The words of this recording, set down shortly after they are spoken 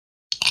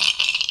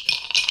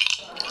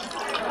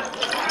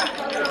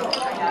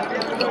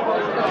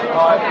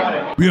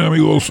Bien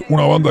amigos,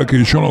 una banda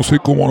que yo no sé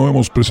cómo no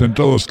hemos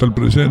presentado hasta el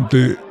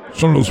presente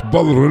son los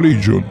Bad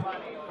Religion,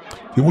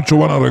 que muchos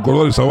van a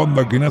recordar esa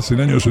banda que nace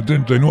en el año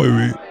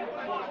 79.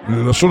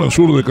 En la zona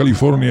sur de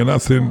California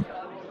nacen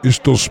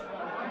estos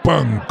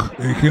punk,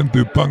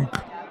 gente punk.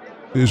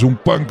 Es un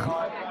punk,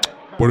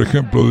 por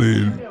ejemplo,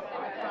 de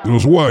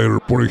los Wire,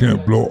 por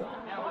ejemplo.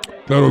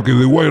 Claro que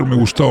The Wire me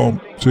gustaba,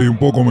 sí, un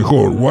poco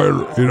mejor.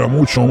 Wire era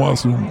mucho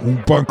más,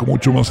 un punk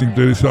mucho más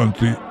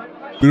interesante.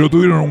 Pero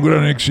tuvieron un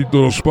gran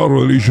éxito los Bad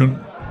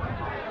Religion.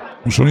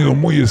 Un sonido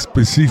muy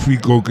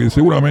específico que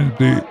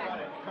seguramente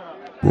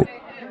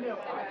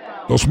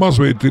los más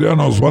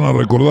veteranos van a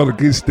recordar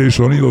que este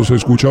sonido se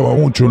escuchaba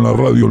mucho en la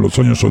radio en los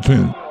años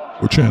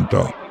 80.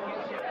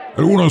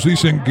 Algunos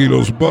dicen que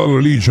los Bad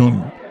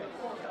Religion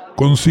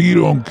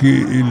consiguieron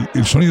que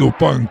el sonido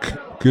punk,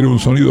 que era un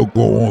sonido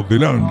como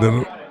del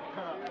under,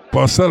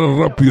 pasara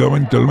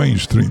rápidamente al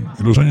mainstream.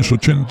 En los años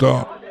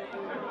 80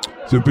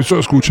 se empezó a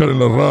escuchar en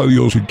las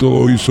radios y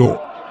todo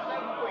hizo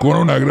con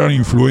una gran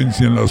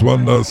influencia en las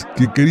bandas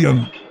que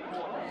querían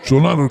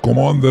sonar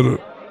como under,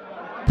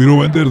 pero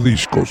vender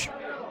discos.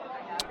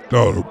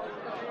 Claro,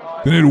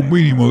 tener un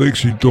mínimo de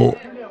éxito.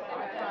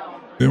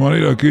 De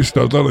manera que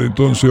esta tarde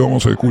entonces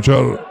vamos a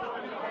escuchar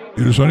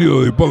el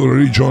sonido de Bad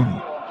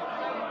Religion,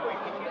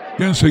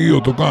 que han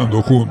seguido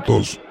tocando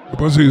juntos. Me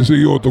parece que han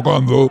seguido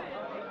tocando,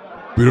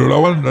 pero la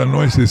banda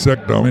no es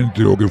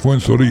exactamente lo que fue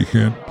en su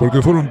origen,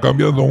 porque fueron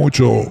cambiando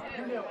mucho.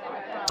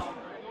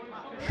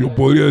 Yo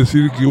podría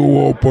decir que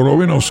hubo por lo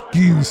menos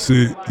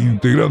 15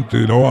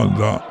 integrantes de la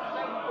banda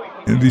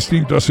en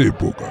distintas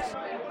épocas.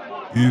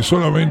 Y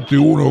solamente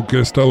uno que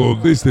ha estado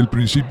desde el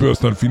principio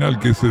hasta el final,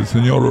 que es el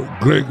señor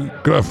Greg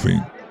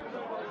Graffin.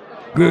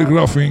 Greg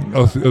Graffin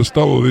ha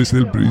estado desde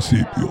el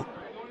principio.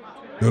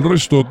 El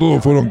resto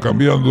todos fueron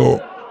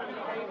cambiando.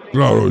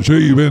 Claro,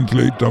 Jay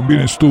Bentley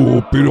también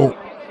estuvo, pero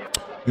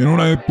en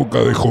una época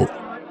dejó.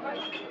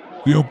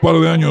 Y un par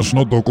de años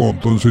no tocó,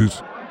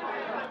 entonces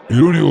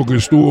el único que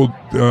estuvo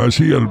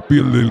allí al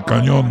pie del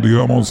cañón,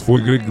 digamos,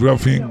 fue Greg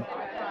Graffin.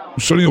 Un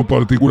sonido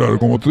particular,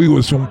 como te digo,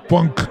 es un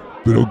punk,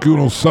 pero que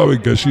uno sabe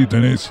que allí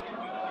tenés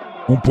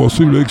un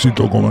posible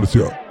éxito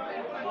comercial.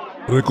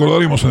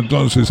 Recordaremos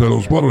entonces a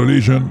los Bad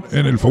Religion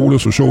en el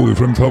fabuloso show de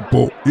Frank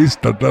Zappo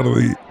esta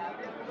tarde,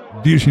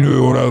 19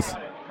 horas,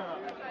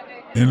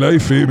 en la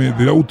FM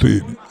de la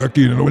UTN,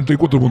 aquí en el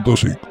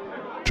 94.5.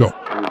 Chao.